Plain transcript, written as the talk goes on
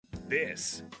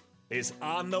This is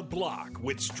On the Block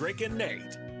with Strick and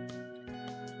Nate.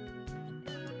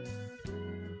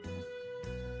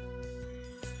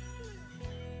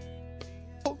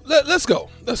 Let's go.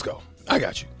 I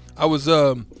got you. I was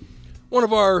one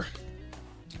of our.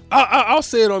 I'll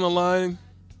say it on the line.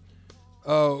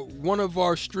 One of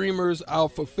our streamers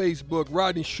out for Facebook,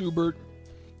 Rodney Schubert,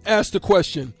 asked a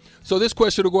question. So this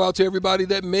question will go out to everybody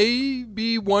that may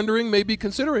be wondering, may be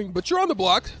considering, but you're on the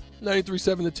block,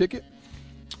 93.7 The Ticket,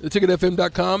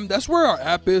 theticketfm.com. That's where our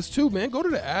app is too, man. Go to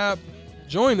the app,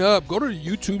 join up, go to the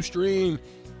YouTube stream,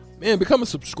 man, become a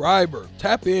subscriber,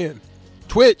 tap in.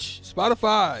 Twitch,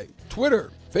 Spotify,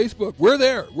 Twitter, Facebook, we're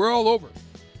there. We're all over.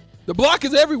 The block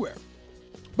is everywhere.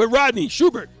 But Rodney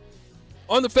Schubert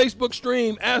on the Facebook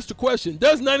stream asked a question.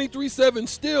 Does 93.7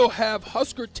 still have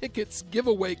Husker Tickets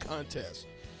giveaway contest?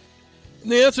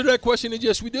 And the answer to that question is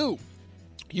yes, we do.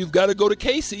 You've got to go to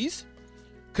Casey's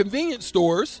convenience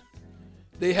stores.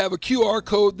 They have a QR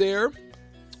code there.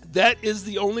 That is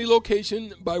the only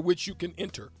location by which you can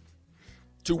enter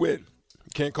to win.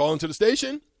 You can't call into the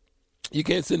station. You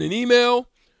can't send an email.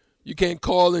 You can't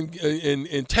call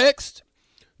and text.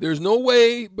 There's no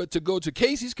way but to go to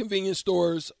Casey's convenience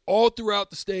stores all throughout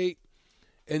the state,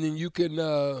 and then you can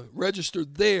register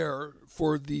there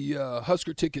for the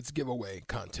Husker Tickets giveaway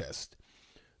contest.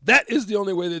 That is the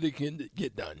only way that it can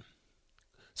get done.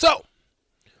 So,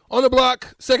 on the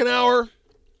block, second hour.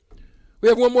 We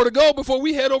have one more to go before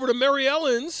we head over to Mary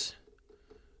Ellen's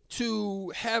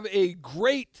to have a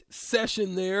great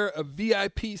session there, a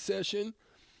VIP session.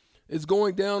 It's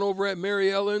going down over at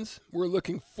Mary Ellen's. We're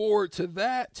looking forward to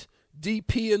that.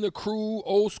 DP and the crew,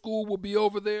 old school, will be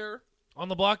over there. On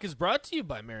the Block is brought to you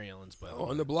by Mary Ellen's, by the way.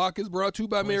 On the Block is brought to you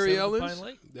by Mary Ellen's. Pine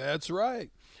Lake. That's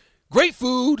right. Great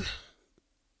food,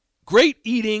 great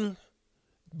eating.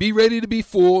 Be ready to be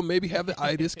full. Maybe have the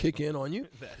itis kick in on you.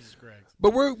 That is correct.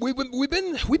 But we've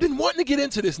been wanting to get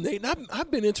into this, Nate, and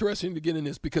I've been interested to get in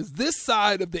this because this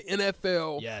side of the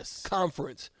NFL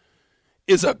conference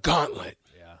is a gauntlet.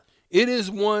 Yeah, it is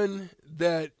one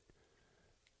that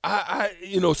I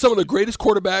some of the greatest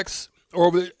quarterbacks are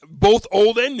over there, both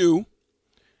old and new.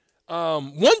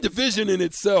 One division in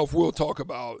itself we'll talk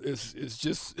about is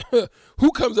just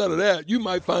who comes out of that. You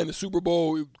might find a Super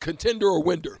Bowl contender or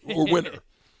winner,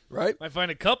 right? Might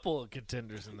find a couple of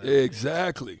contenders in that.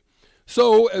 Exactly.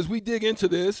 So as we dig into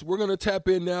this, we're going to tap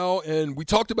in now, and we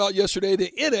talked about yesterday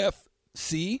the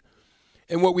NFC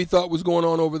and what we thought was going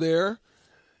on over there,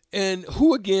 and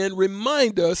who, again,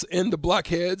 remind us and the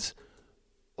blockheads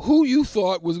who you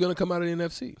thought was going to come out of the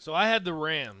NFC. So I had the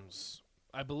Rams.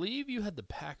 I believe you had the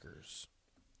Packers.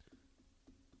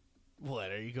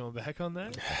 What, are you going back on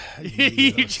that?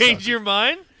 You changed your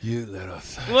mind? You let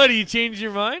us. What, do you change your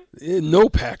mind? No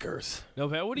Packers. No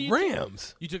Packers. What do you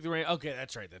Rams. You took the Rams. Okay,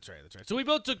 that's right. So we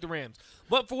both took the Rams.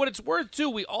 But for what it's worth,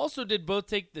 too, we also did both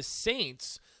take the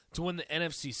Saints to win the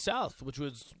NFC South, which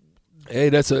was Hey,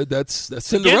 that's Cinderella.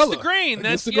 Against the grain.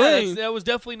 Against the grain. That was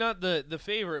definitely not the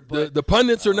favorite. But the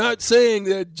pundits are not saying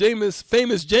that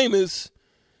famous Jameis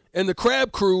and the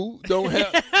Crab Crew don't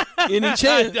have any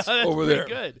chance over there.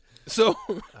 Good. So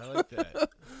I like that.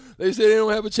 They say they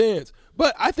don't have a chance.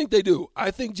 But I think they do.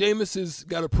 I think Jameis has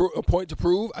got a point to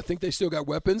prove. I think they still got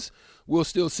weapons. We'll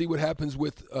still see what happens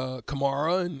with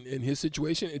Kamara and his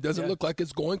situation. It doesn't look like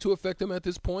it's going to affect him at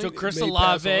this point. So Chris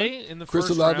Olave in the Chris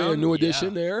first Olave, round. a new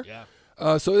addition there. Yeah.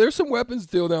 So there's some weapons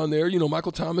still down there.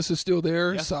 Michael Thomas is still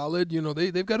there, solid.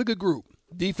 They've got a good group.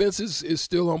 Defense is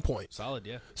still on point. Solid,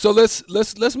 yeah. So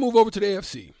let's move over to the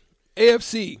AFC.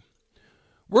 AFC.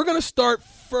 We're going to start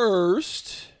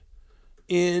first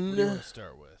in. What do you want to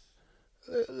start with?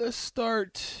 Let's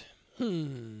start.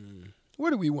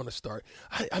 Where do we want to start?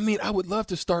 I mean, I would love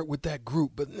to start with that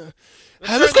group, but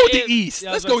let's go with the East.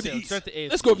 Let's go with the East.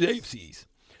 Let's go with the AFC East.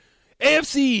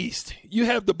 AFC East. You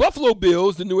have the Buffalo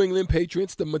Bills, the New England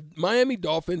Patriots, the Miami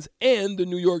Dolphins, and the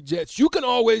New York Jets. You can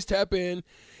always tap in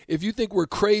if you think we're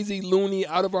crazy, loony,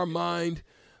 out of our mind.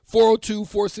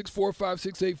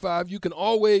 402-464-5685. You can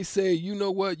always say, you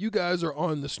know what, you guys are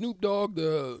on the Snoop Dogg,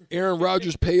 the Aaron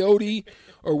Rodgers peyote,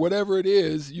 or whatever it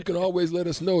is. You can always let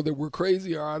us know that we're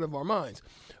crazy or out of our minds.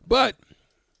 But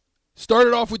start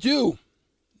it off with you.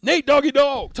 Nate Doggy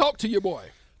Dog, talk to your boy.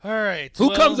 All right.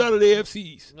 Who comes out of the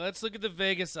AFCs? Let's look at the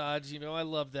Vegas odds. I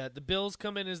love that. The Bills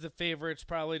come in as the favorites,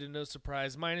 probably to no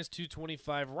surprise, minus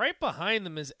 225. Right behind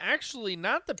them is actually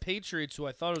not the Patriots, who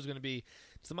I thought it was going to be.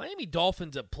 It's the Miami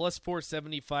Dolphins at plus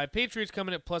 475. Patriots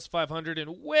coming at plus 500,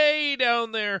 and way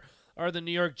down there are the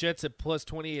New York Jets at plus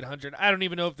 2,800. I don't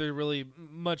even know if they're really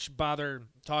much bother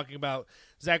talking about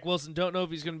Zach Wilson. Don't know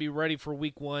if he's going to be ready for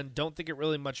week 1. Don't think it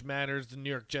really much matters. The New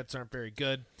York Jets aren't very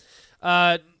good.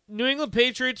 New England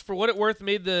Patriots, for what it's worth,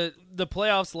 made the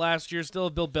playoffs last year. Still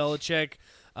have Bill Belichick.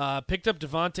 Picked up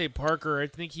Devontae Parker. I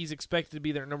think he's expected to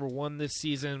be their number 1 this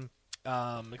season,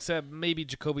 except maybe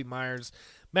Jacoby Myers.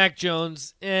 Mac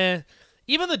Jones,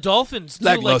 Even the Dolphins, too,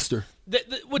 lackluster.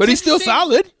 But he's still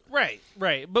solid. Right.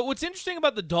 But what's interesting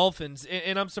about the Dolphins,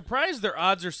 and I'm surprised their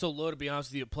odds are so low, to be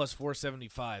honest with you, at plus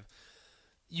 475.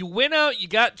 You went out, you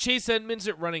got Chase Edmonds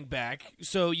at running back,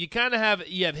 so you kind of have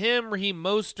him, Raheem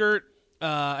Mostert.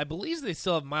 I believe they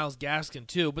still have Myles Gaskin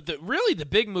too. But really the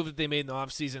big move that they made in the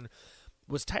offseason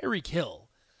was Tyreek Hill,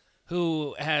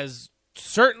 who has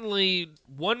certainly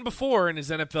won before in his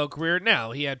NFL career.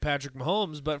 Now, he had Patrick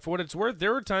Mahomes, but for what it's worth,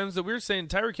 there were times that we were saying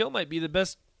Tyreek Hill might be the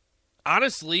best,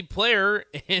 honestly, player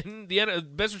in the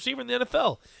best receiver in the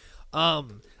NFL.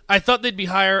 I thought they'd be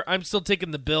higher. I'm still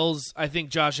taking the Bills. I think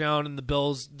Josh Allen and the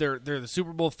Bills, they're the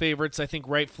Super Bowl favorites. I think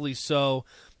rightfully so.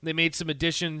 They made some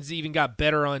additions, even got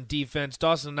better on defense.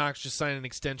 Dawson Knox just signed an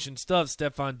extension. Still have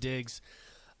Stephon Diggs.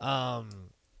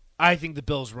 I think the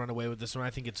Bills run away with this one. I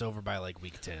think it's over by like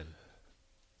week 10.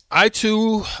 I,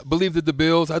 too, believe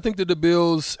that I think that the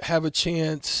Bills have a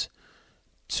chance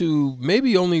to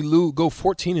maybe only go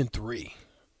 14-3.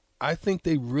 I think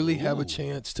they really have a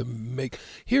chance to make.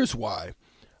 Here's why.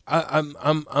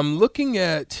 I'm looking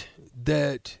at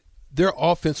that. Their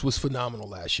offense was phenomenal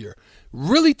last year.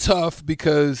 Really tough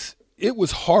because it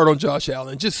was hard on Josh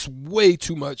Allen. Just way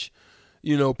too much,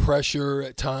 pressure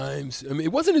at times. I mean,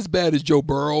 it wasn't as bad as Joe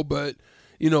Burrow, but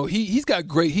he's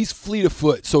got he's fleet of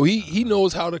foot. So he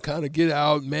knows how to kind of get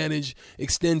out, manage,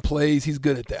 extend plays. He's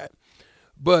good at that.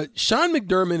 But Sean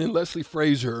McDermott and Leslie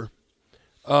Frazier,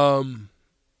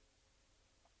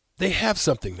 they have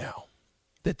something now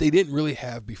that they didn't really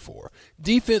have before.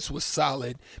 Defense was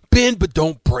solid. Bend but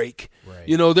don't break. Right.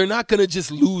 They're not going to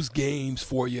just lose games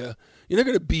for you. They're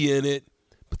going to be in it.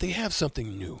 But they have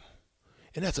something new,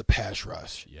 and that's a pass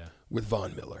rush with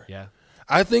Von Miller. Yeah.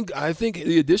 I think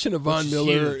the addition of Von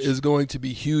Miller is going to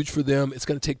be huge for them. It's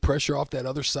going to take pressure off that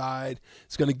other side.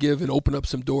 It's going to give and open up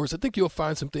some doors. I think you'll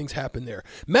find some things happen there.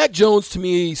 Mac Jones, to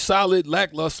me, solid,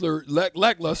 lackluster.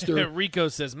 Rico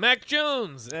says, Mac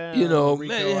Jones.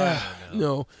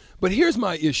 No. But here's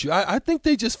my issue. I think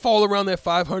they just fall around that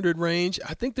 500 range.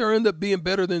 I think they'll end up being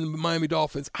better than the Miami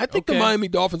Dolphins. I think the Miami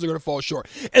Dolphins are going to fall short,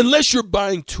 unless you're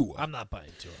buying Tua. I'm not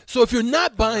buying Tua. So if you're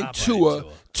not buying Tua,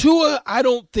 I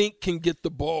don't think can get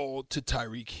the ball to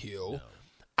Tyreek Hill. No.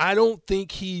 I don't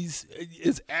think he's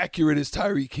as accurate as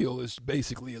Tyreek Hill is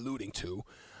basically alluding to.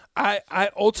 I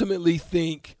ultimately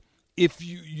think if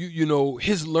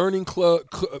his learning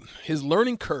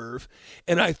curve,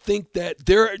 and I think that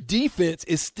their defense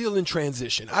is still in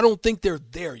transition. I don't think they're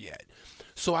there yet.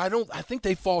 So I think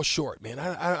they fall short, man.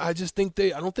 I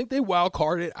don't think they wild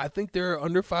card it. I think they're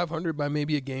under 500 by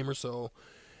maybe a game or so.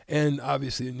 And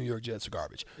obviously the New York Jets are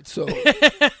garbage. So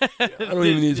I don't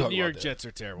even need to talk about that. The New York Jets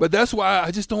are terrible. But that's why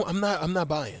I just don't. I'm not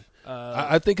buying.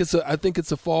 I think it's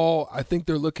a fall. I think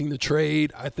they're looking to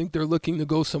trade. I think they're looking to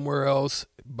go somewhere else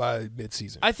by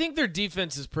midseason. I think their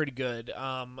defense is pretty good.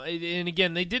 And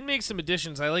again, they did make some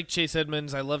additions. I like Chase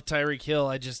Edmonds. I love Tyreek Hill.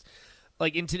 I just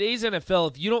like in today's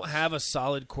NFL, if you don't have a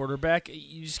solid quarterback,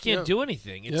 you just can't do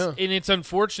anything. And it's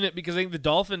unfortunate because I think the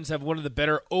Dolphins have one of the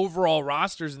better overall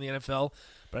rosters in the NFL.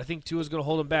 But I think Tua's going to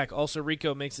hold him back. Also,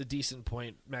 Rico makes a decent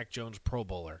point. Mac Jones, Pro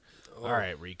Bowler. All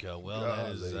right, Rico. Well,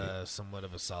 that is somewhat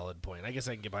of a solid point. I guess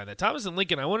I can get behind that. Thomas and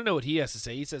Lincoln, I want to know what he has to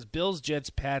say. He says Bills,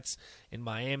 Jets, Pats in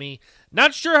Miami.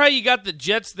 Not sure how you got the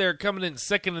Jets there coming in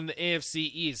second in the AFC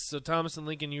East. So, Thomas and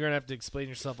Lincoln, you're going to have to explain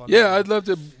yourself on that. Yeah, I'd love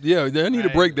to. Yeah, I need a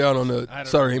breakdown on the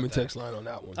Sorry Heyman text line on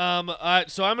that one.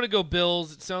 So I'm going to go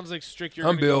Bills. It sounds like Strick, you're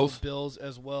going to go Bills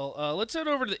as well. Let's head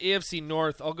over to the AFC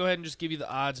North. I'll go ahead and just give you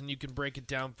the odds, and you can break it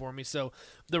down for me. So,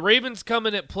 the Ravens come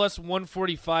in at plus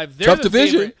 145. They're Tough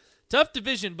division. Favorite. Tough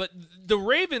division, but the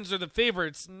Ravens are the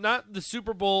favorites, not the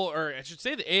Super Bowl, or I should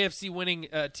say the AFC winning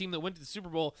team that went to the Super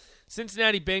Bowl.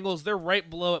 Cincinnati Bengals, they're right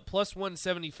below at plus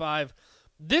 175.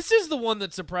 This is the one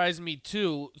that surprised me,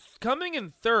 too. Coming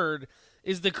in third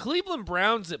is the Cleveland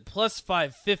Browns at plus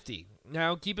 550.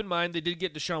 Now, keep in mind, they did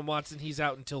get Deshaun Watson. He's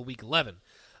out until week 11.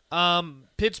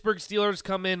 Pittsburgh Steelers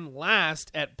come in last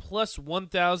at plus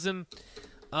 1,000.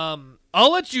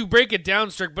 I'll let you break it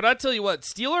down, Strick, but I'll tell you what,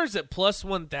 Steelers at plus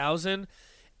 1,000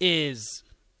 is,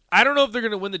 I don't know if they're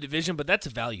going to win the division, but that's a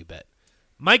value bet.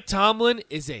 Mike Tomlin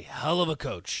is a hell of a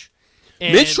coach.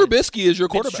 And Mitch Trubisky is your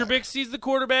quarterback. Mitch Trubisky's the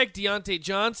quarterback. Deontay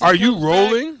Johnson. Are you comes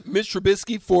rolling back. Mitch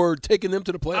Trubisky for taking them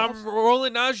to the playoffs? I'm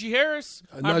rolling Najee Harris.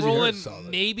 I'm Najee rolling Harris,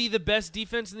 solid. maybe the best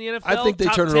defense in the NFL. I think they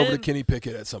top turn it 10. over to Kenny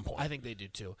Pickett at some point. I think they do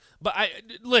too. But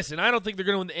listen, I don't think they're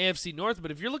going to win the AFC North. But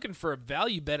if you're looking for a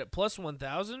value bet at plus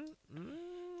 1,000, I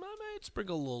might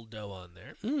sprinkle a little dough on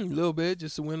there. A little bit,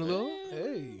 just to win a little.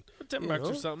 Hey, $10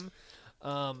 or something.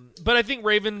 But I think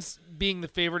Ravens being the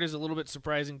favorite is a little bit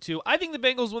surprising too. I think the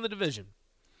Bengals win the division.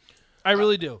 I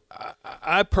really do.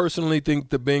 I personally think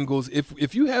the Bengals.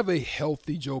 If you have a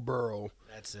healthy Joe Burrow,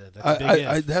 that's a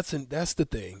big if. That's the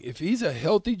thing. If he's a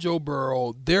healthy Joe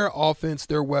Burrow, their offense,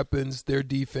 their weapons, their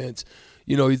defense,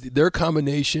 their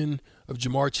combination of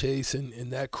Jamar Chase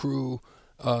and that crew,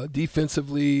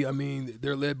 defensively, I mean,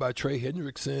 they're led by Trey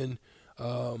Hendrickson.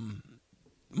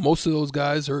 Most of those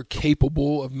guys are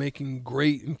capable of making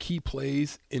great and key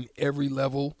plays in every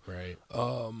level. Right.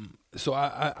 So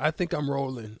I think I'm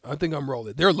rolling.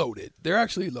 They're loaded. They're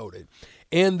actually loaded,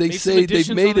 and they say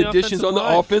they've made additions on the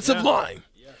offensive line.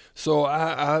 Yeah. So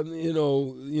I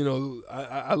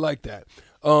like that.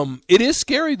 It is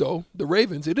scary though. The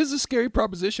Ravens. It is a scary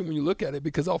proposition when you look at it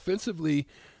because offensively,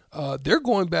 they're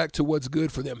going back to what's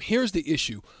good for them. Here's the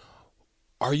issue: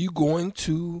 are you going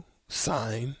to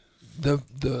sign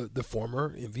the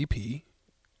former MVP,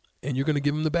 and you're going to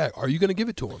give him the bag? Are you going to give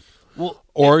it to him? Well,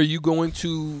 or are you going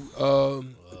to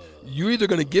you're either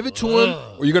going to give it to him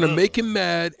or you're going to make him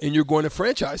mad and you're going to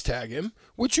franchise tag him,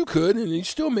 which you could, and you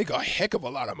still make a heck of a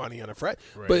lot of money on a but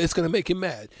it's going to make him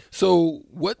mad. So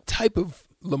what type of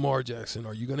Lamar Jackson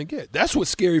are you going to get? That's what's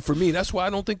scary for me. That's why I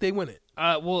don't think they win it.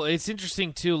 Well, it's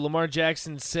interesting, too. Lamar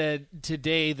Jackson said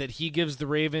today that he gives the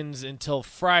Ravens until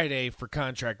Friday for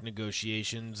contract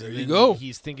negotiations. There you go.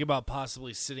 He's thinking about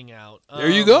possibly sitting out. There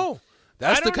you go.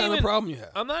 That's the kind of problem you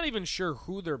have. I'm not even sure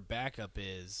who their backup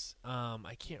is.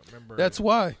 I can't remember. That's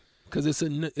why, because it's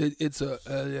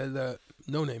a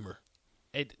no-namer.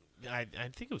 I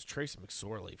think it was Tracy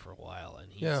McSorley for a while,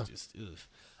 and he's just oof.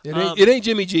 It ain't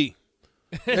Jimmy G.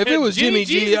 If it was Jimmy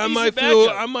G, I might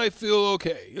feel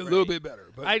okay, a little bit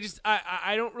better. But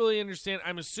I don't really understand.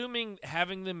 I'm assuming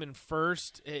having them in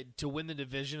first to win the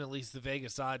division, at least the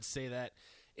Vegas odds say that,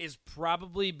 is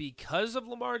probably because of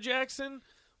Lamar Jackson.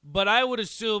 But I would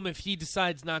assume if he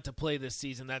decides not to play this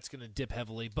season, that's going to dip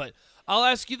heavily. But I'll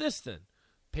ask you this then.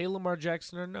 Pay Lamar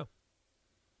Jackson or no?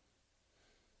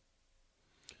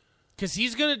 Because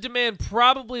he's going to demand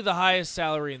probably the highest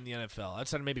salary in the NFL.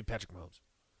 Outside of maybe Patrick Mahomes.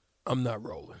 I'm not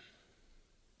rolling.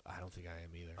 I don't think I am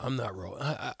either. I'm not rolling.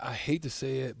 I hate to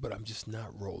say it, but I'm just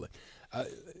not rolling.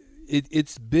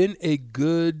 It's been a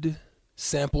good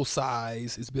sample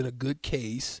size. It's been a good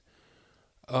case.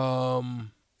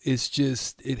 It's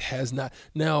just it has not.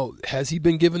 Now, has he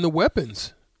been given the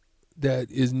weapons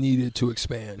that is needed to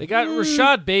expand? They got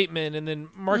Rashad Bateman, and then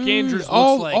Mark Andrews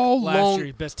looks like last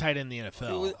year best tight end in the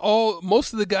NFL.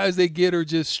 Most of the guys they get are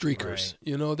just streakers.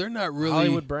 Right. They're not really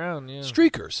Hollywood Brown. Yeah,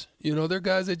 streakers. They're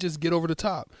guys that just get over the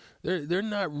top. They're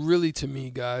not really to me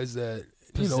guys that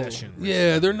possession.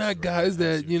 They're not guys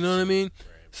that what I mean. Right.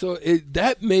 So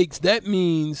that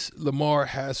means Lamar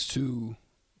has to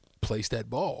place that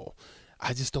ball.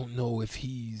 I just don't know if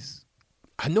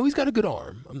I know he's got a good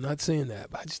arm. I'm not saying that,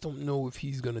 but I just don't know if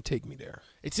he's going to take me there.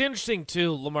 It's interesting,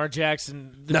 too, Lamar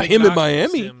Jackson. Now, him in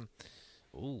Miami. Him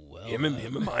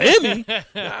in Miami.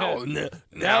 now,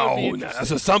 that's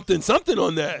a something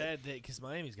on that. Because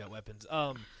Miami's got weapons.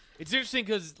 It's interesting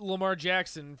because Lamar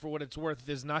Jackson, for what it's worth,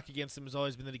 his knock against him has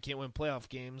always been that he can't win playoff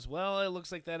games. Well, it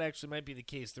looks like that actually might be the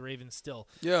case. The Ravens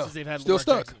since they've had still Lamar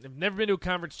stuck. Jackson. They've never been to a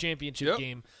conference championship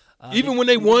game. Even when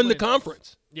they won the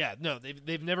conference. Yeah, no,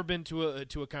 they've never been to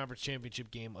a conference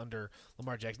championship game under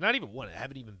Lamar Jackson. Not even one. I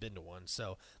haven't even been to one.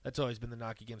 So that's always been the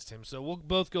knock against him. So we'll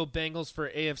both go Bengals for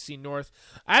AFC North.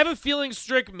 I have a feeling,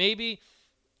 Strick, maybe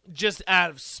just out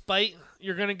of spite,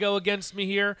 you're going to go against me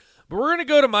here. But we're going to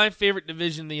go to my favorite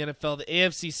division in the NFL, the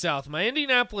AFC South. My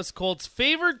Indianapolis Colts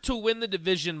favored to win the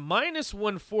division, minus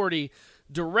 140.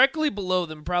 Directly below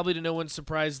them, probably to no one's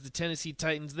surprise, the Tennessee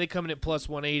Titans. They come in at plus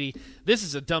 180. This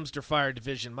is a dumpster fire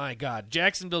division. My God.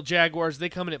 Jacksonville Jaguars, they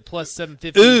come in at plus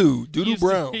 750. Ooh, Doodoo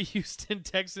Brown. Houston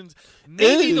Texans,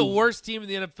 maybe the worst team in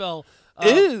the NFL,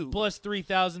 plus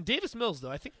 3,000. Davis Mills,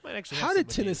 though, I think might actually have How did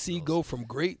Tennessee go from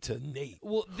great to Nate?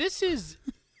 Well, this is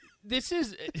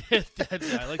I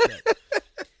like that.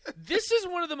 This is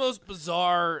one of the most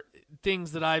bizarre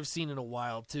things that I've seen in a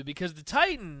while, too, because the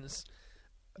Titans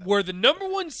were the number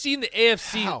one seed in the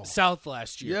AFC South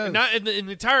last year. Yes. Not in the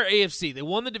entire AFC. They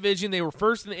won the division. They were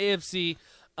first in the AFC.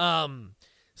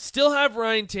 Still have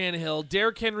Ryan Tannehill.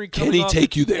 Derrick Henry coming off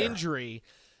take you there? injury.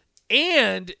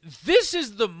 And this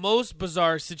is the most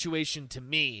bizarre situation to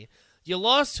me. You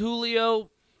lost Julio.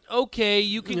 Okay,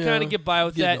 you can kind of get by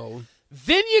with that.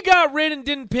 Then you got rid and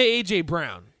didn't pay A.J.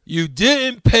 Brown. You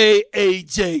didn't pay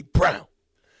A.J. Brown.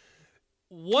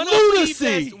 One of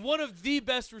the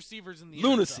best receivers in the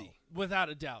NFL, without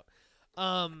a doubt.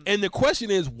 And the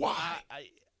question is why?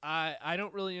 I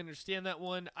don't really understand that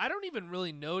one. I don't even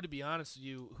really know, to be honest with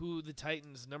you, who the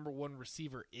Titans' number one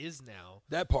receiver is now.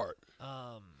 That part.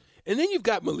 And then you've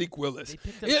got Malik Willis.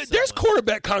 There's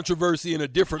quarterback controversy in a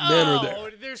different manner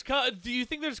there. Do you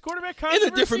think there's quarterback controversy?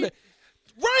 In a different manner.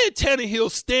 Ryan Tannehill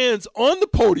stands on the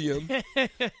podium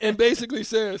and basically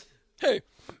says, hey,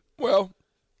 well,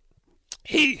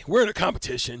 we're in a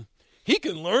competition. He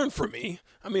can learn from me.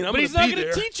 I mean, I'm going to be there. But he's not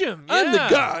going to teach him. I'm the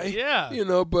guy.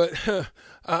 Yeah. But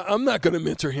I'm not going to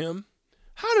mentor him.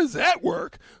 How does that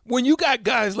work when you got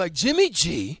guys like Jimmy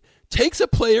G takes a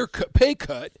player pay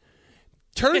cut,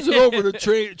 turns it over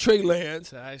to Trey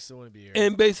Lance, I still want to be here,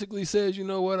 and basically says, you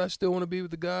know what, I still want to be with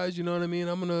the guys. You know what I mean?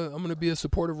 I'm gonna be a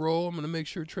supportive role. I'm gonna make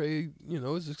sure Trey,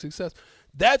 is a success.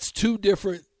 That's two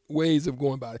different ways of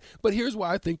going about it. But here's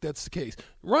why I think that's the case.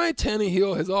 Ryan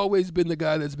Tannehill has always been the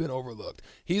guy that's been overlooked.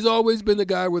 He's always been the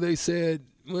guy where they said,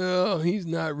 well, he's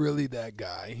not really that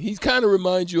guy. He kind of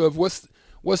reminds you of what's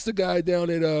the guy down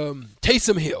at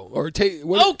Taysom Hill or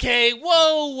Okay,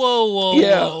 whoa.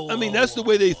 Yeah, whoa, I mean that's the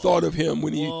way they thought of him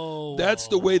when That's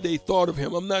the way they thought of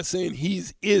him. I'm not saying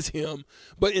is him,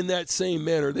 but in that same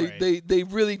manner, they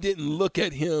really didn't look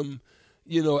at him,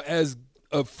 as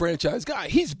a franchise guy.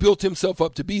 He's built himself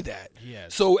up to be that.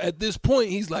 Yes. So at this point,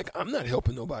 he's like, I'm not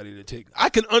helping nobody to take.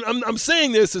 I'm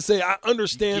saying this to say I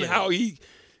understand how he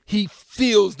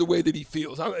feels the way that he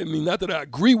feels. I mean, not that I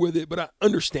agree with it, but I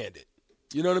understand it.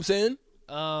 You know what I'm saying?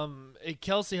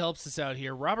 Kelsey helps us out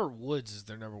here. Robert Woods is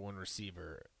their number one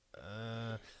receiver.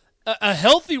 A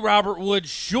healthy Robert Woods,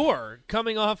 sure,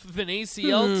 coming off of an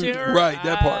ACL tear. Right,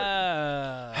 that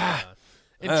part.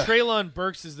 And Treylon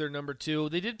Burks is their number two.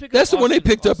 They did pick. That's up the one they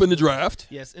picked up in the draft.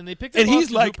 Yes, and they picked up. And he's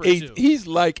like too. He's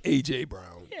like AJ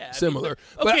Brown. Yeah, similar.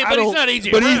 But he's not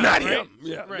AJ. But Brown, he's not right? him.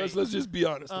 Yeah, right. Let's just be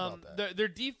honest about that. Their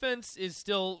defense is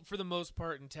still, for the most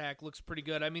part, intact. Looks pretty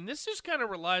good. I mean, this just kind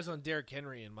of relies on Derrick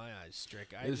Henry in my eyes,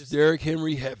 Strick. It's Derrick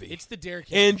Henry heavy. It's the Derrick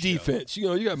Henry and defense.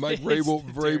 Show. You got Mike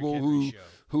Vrabel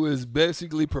who is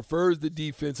basically prefers the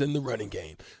defense and the running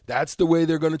game. That's the way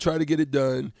they're going to try to get it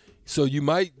done. So you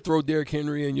might throw Derrick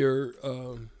Henry in your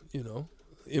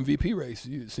MVP race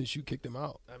since you kicked him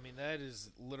out. I mean, that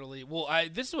is literally – well,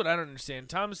 this is what I don't understand.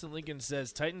 Thomas and Lincoln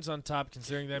says Titans on top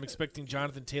considering them expecting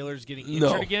Jonathan Taylor's getting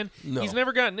injured again. No. He's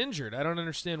never gotten injured. I don't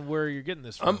understand where you're getting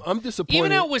this from. I'm disappointed.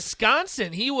 Even at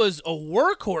Wisconsin, he was a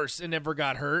workhorse and never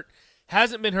got hurt.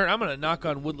 Hasn't been hurt. I'm going to knock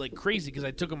on wood like crazy because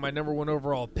I took him my number one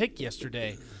overall pick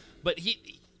yesterday. But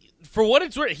he, for what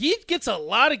it's worth, he gets a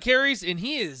lot of carries and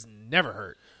he is never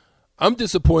hurt. I'm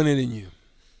disappointed in you.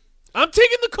 I'm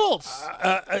taking the Colts.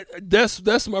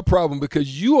 That's my problem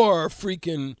because you are a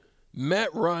freaking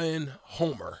Matt Ryan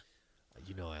homer.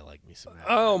 You know I like me some Matt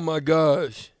Oh, Ryan. my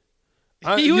gosh.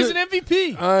 He was an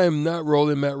MVP. I am not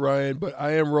rolling Matt Ryan, but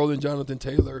I am rolling Jonathan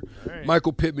Taylor. Right.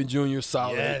 Michael Pittman Jr.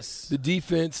 solid. Yes. The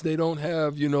defense, they don't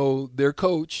have, their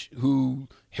coach who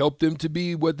helped them to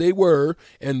be what they were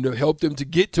and to help them to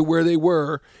get to where they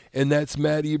were, and that's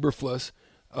Matt Eberflus.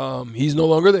 He's no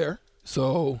longer there.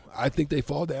 So I think they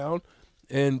fall down,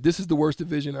 and this is the worst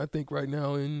division I think right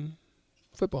now in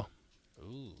football.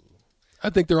 Ooh. I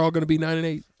think they're all going to be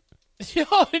 9-8.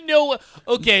 Oh, no.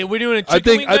 Okay, we're doing a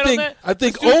chicken wing bet on that? I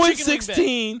think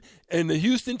 0-16 and the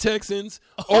Houston Texans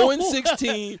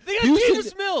 0-16. They got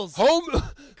Davis Mills. The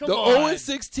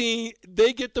 0-16,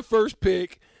 they get the first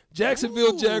pick.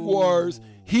 Jacksonville Jaguars.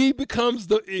 He becomes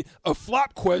a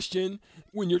flop question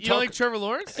when you're talking. You like Trevor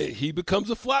Lawrence? He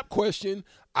becomes a flop question.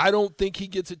 I don't think he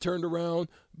gets it turned around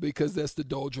because that's the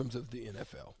doldrums of the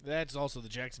NFL. That's also the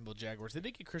Jacksonville Jaguars. They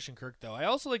did get Christian Kirk, though. I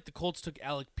also like the Colts took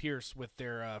Alec Pierce with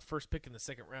their first pick in the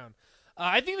second round.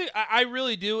 I think I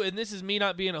really do, and this is me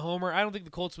not being a homer. I don't think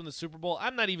the Colts win the Super Bowl.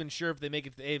 I'm not even sure if they make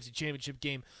it to the AFC Championship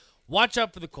game. Watch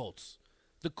out for the Colts.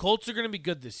 The Colts are going to be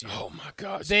good this year. Oh, my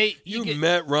gosh. You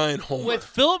Matt Ryan homer. With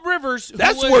Phillip Rivers.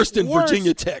 That's worse than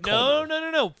Virginia Tech No. homer.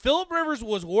 No. Phillip Rivers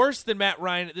was worse than Matt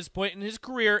Ryan at this point in his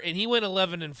career, and he went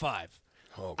 11-5.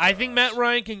 Oh, I think Matt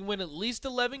Ryan can win at least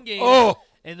 11 games,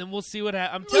 and then we'll see what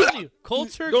happens. I'm telling you,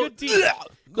 Colts are a good team.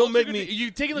 Don't make me. You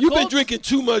taking the You've Colts? been drinking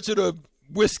too much of the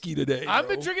whiskey today. I've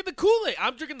been drinking the Kool-Aid.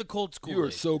 I'm drinking the Colts Kool-Aid. You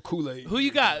are so Kool-Aid. Who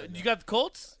you got? You got the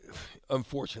Colts?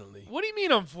 Unfortunately. What do you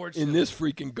mean, unfortunately? In this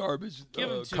freaking garbage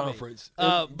Me. conference.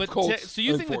 But Colts, so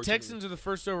you think the Texans are the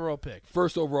first overall pick?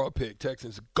 First overall pick.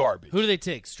 Texans garbage. Who do they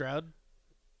take? Stroud?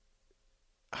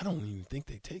 I don't even think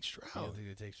they take Stroud. You don't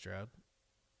think they take Stroud?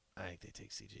 I think they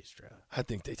take C.J. Stroud. I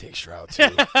think they take Stroud too.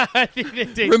 I think they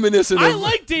take. Reminiscent. I of,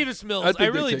 like Davis Mills. I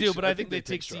really do, but I think they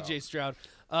take Stroud. C.J. Stroud.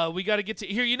 We got to get to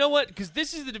here. You know what? Because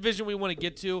this is the division we want to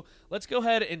get to. Let's go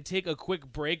ahead and take a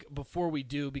quick break before we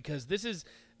do, because this is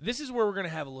where we're gonna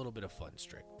have a little bit of fun,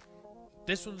 Strick.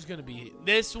 This one's gonna be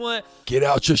this one. Get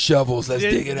out your shovels. Let's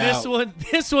dig it out.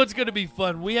 This one's gonna be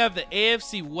fun. We have the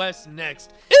AFC West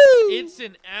next. It's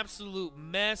an absolute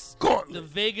mess. Gauntlet. The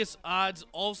Vegas odds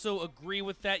also agree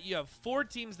with that. You have 4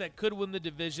 teams that could win the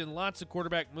division. Lots of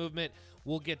quarterback movement.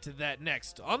 We'll get to that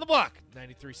next on the block.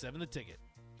 93.7 The Ticket.